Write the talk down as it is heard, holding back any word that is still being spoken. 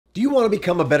Do you want to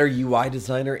become a better UI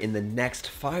designer in the next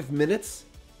 5 minutes?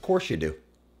 Of course you do.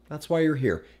 That's why you're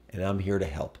here, and I'm here to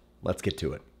help. Let's get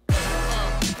to it.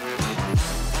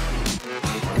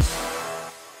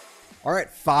 All right,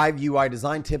 5 UI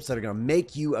design tips that are going to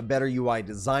make you a better UI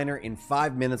designer in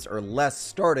 5 minutes or less,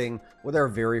 starting with our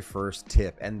very first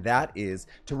tip, and that is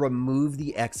to remove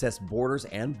the excess borders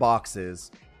and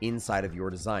boxes inside of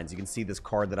your designs. You can see this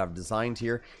card that I've designed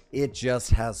here. It just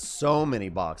has so many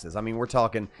boxes. I mean, we're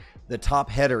talking the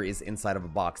top header is inside of a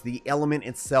box. The element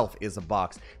itself is a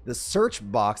box. The search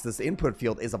box, this input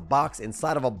field, is a box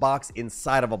inside of a box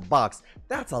inside of a box.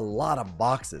 That's a lot of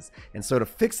boxes. And so to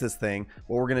fix this thing,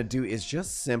 what we're gonna do is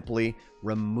just simply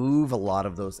remove a lot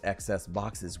of those excess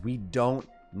boxes. We don't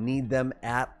need them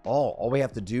at all. All we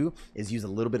have to do is use a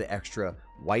little bit of extra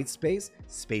white space,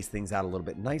 space things out a little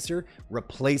bit nicer,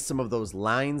 replace some of those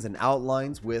lines and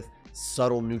outlines with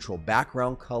subtle neutral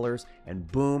background colors, and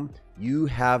boom, you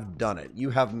have done it. You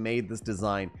have made this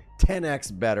design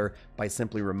 10x better by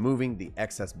simply removing the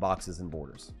excess boxes and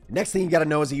borders. Next thing you got to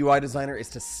know as a UI designer is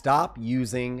to stop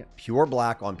using pure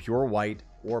black on pure white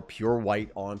or pure white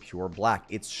on pure black.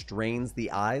 It strains the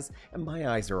eyes, and my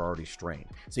eyes are already strained.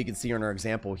 So you can see in our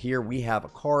example here, we have a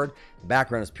card, the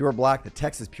background is pure black, the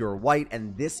text is pure white,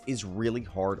 and this is really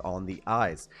hard on the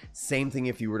eyes. Same thing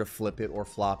if you were to flip it or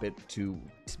flop it to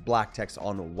black text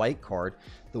on a white card.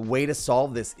 The way to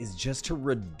solve this is just to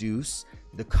reduce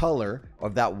the color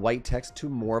of that white text to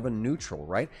more of a neutral,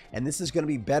 right? And this is going to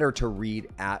be better to read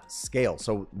at scale.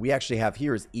 So we actually have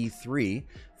here is E3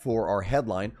 for our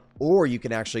headline, or you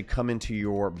can actually come into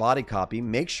your body copy,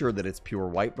 make sure that it's pure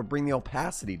white, but bring the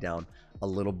opacity down a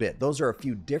little bit. Those are a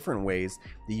few different ways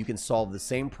that you can solve the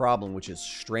same problem, which is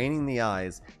straining the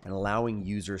eyes and allowing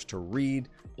users to read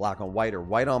black on white or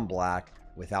white on black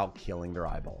without killing their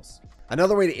eyeballs.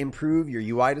 Another way to improve your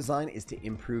UI design is to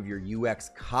improve your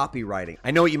UX copywriting.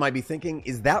 I know what you might be thinking,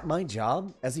 is that my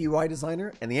job as a UI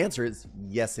designer? And the answer is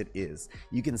yes, it is.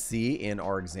 You can see in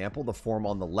our example, the form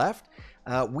on the left,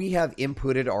 we have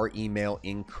inputted our email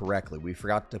incorrectly. We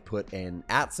forgot to put an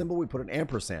 @ symbol, we put an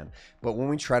ampersand. But when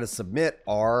we try to submit,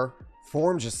 our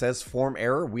form just says form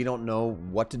error. We don't know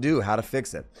what to do, how to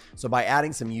fix it. So by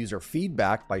adding some user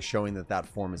feedback, by showing that that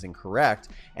form is incorrect,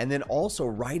 and then also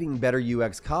writing better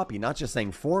UX copy, not just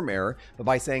saying form error, but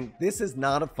by saying this is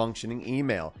not a functioning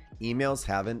email. Emails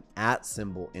have an @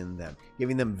 symbol in them,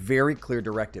 giving them very clear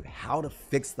directive how to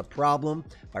fix the problem.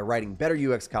 By writing better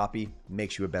UX copy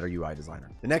makes you a better UI designer.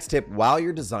 The next tip while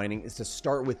you're designing is to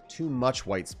start with too much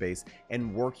white space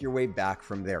and work your way back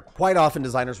from there. Quite often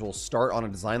designers will start on a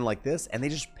design like this and they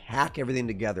just pack everything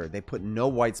together. They put no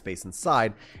white space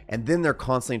inside, and then they're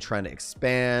constantly trying to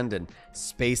expand and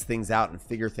space things out and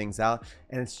figure things out,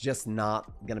 and it's just not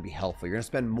going to be helpful. You're going to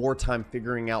spend more time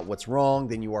figuring out what's wrong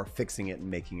than you are fixing it and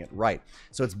making it right.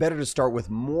 So it's better to start with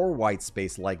more white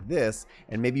space like this,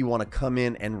 and maybe you want to come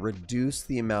in and reduce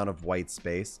the amount of white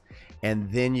space, and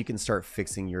then you can start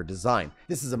fixing your design.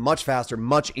 This is a much faster,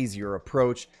 much easier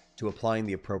approach to applying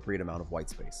the appropriate amount of white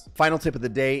space. Final tip of the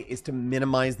day is to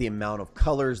minimize the amount of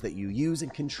colors that you use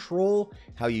and control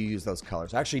how you use those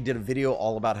colors. I actually did a video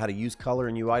all about how to use color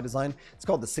in UI design. It's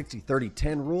called the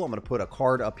 60-30-10 rule. I'm going to put a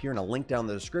card up here and a link down in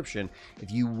the description if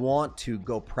you want to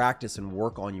go practice and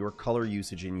work on your color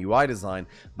usage in UI design.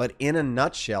 But in a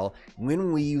nutshell,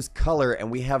 when we use color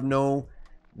and we have no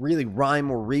really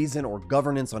rhyme or reason or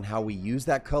governance on how we use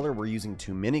that color, we're using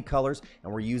too many colors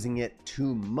and we're using it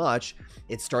too much,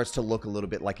 it starts to look a little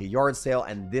bit like a yard sale,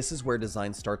 and this is where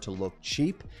designs start to look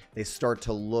cheap. They start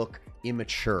to look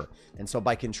immature. And so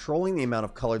by controlling the amount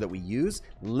of color that we use,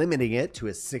 limiting it to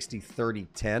a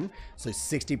 60-30-10, so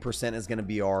 60% is going to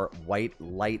be our white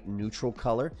light neutral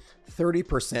color,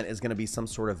 30% is going to be some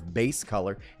sort of base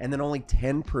color, and then only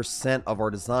 10% of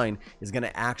our design is going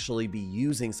to actually be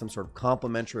using some sort of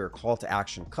complementary or call to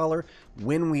action color.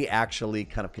 When we actually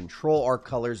kind of control our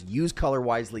colors, use color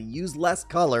wisely, use less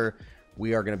color,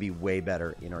 we are going to be way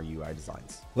better in our UI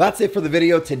designs. Well, that's it for the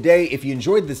video today. If you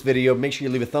enjoyed this video, make sure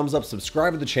you leave a thumbs up,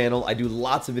 subscribe to the channel. I do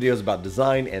lots of videos about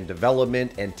design and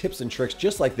development and tips and tricks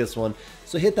just like this one.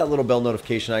 So hit that little bell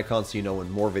notification icon so you know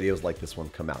when more videos like this one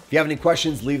come out. If you have any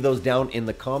questions, leave those down in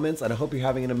the comments, and I hope you're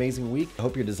having an amazing week. I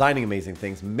hope you're designing amazing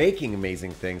things, making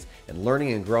amazing things, and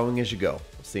learning and growing as you go.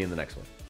 We'll see you in the next one.